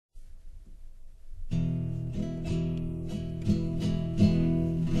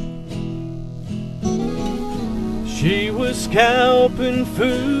She was scalping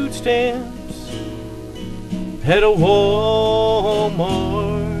food stamps at a Walmart.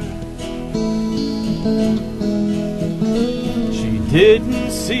 She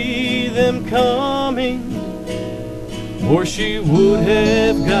didn't see them coming, or she would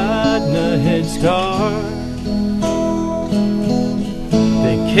have gotten a head start.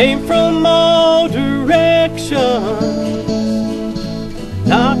 They came from all directions,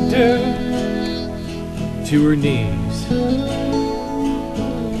 knocked her to her knees.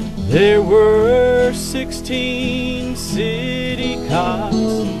 There were 16 city cops,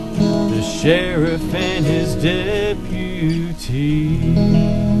 the sheriff and his deputy.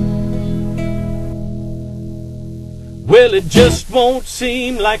 Well, it just won't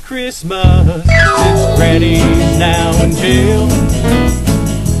seem like Christmas since Granny's now in jail.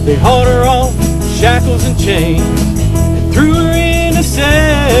 They hauled her off shackles and chains and threw her in a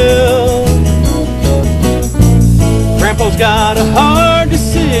cell. Grandpa's got a hard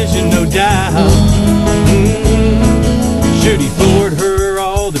decision, no doubt. Should he forward her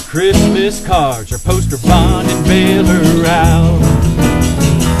all the Christmas cards or post her bond and bail her out?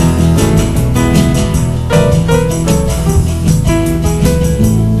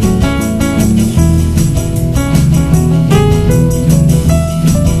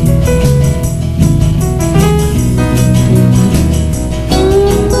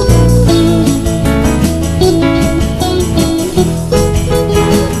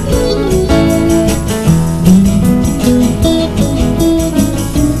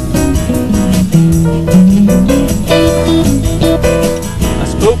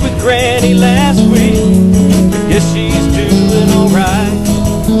 Granny last week, I guess she's doing alright.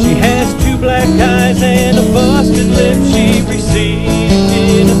 She has 2 black eyes and a busted lip she received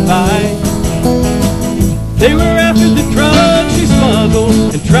in a fight. They were after the drugs she smuggled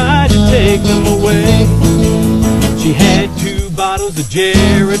and tried to take them away. She had 2 bottles of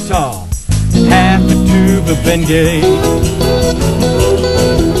Geritol and half a tube of Bengay.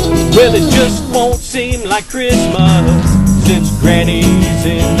 Well, it just won't seem like Christmas since Granny's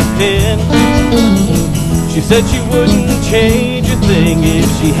in the pen. She said she wouldn't change a thing if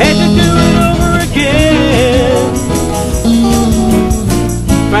she had to do it over again.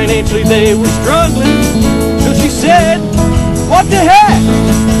 Financially they were struggling, so she said, what the heck?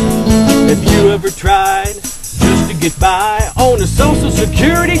 Have you ever tried just to get by on a Social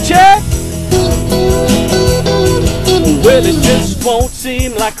Security check? Well, it just won't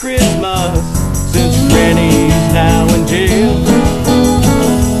seem like Christmas since Granny's now in jail.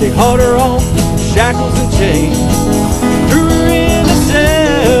 They hauled her off shackles and chains, threw her in a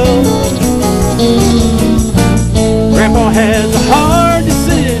cell. Grandpa has a hard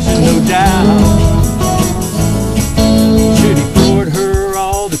decision, no doubt. Should he forward her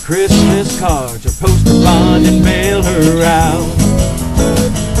all the Christmas cards or post her bond and bail her out?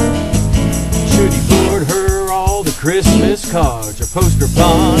 Should he forward her all the Christmas cards or post her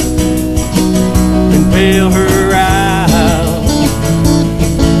bond and bail her out?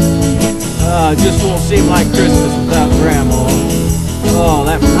 It just won't seem like Christmas without Grandma. Oh,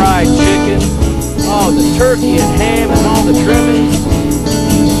 that fried chicken. Oh, the turkey and ham and all the trimmings.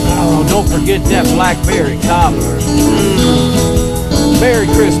 Oh, don't forget that blackberry cobbler. Merry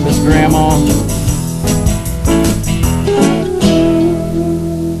Christmas, Grandma.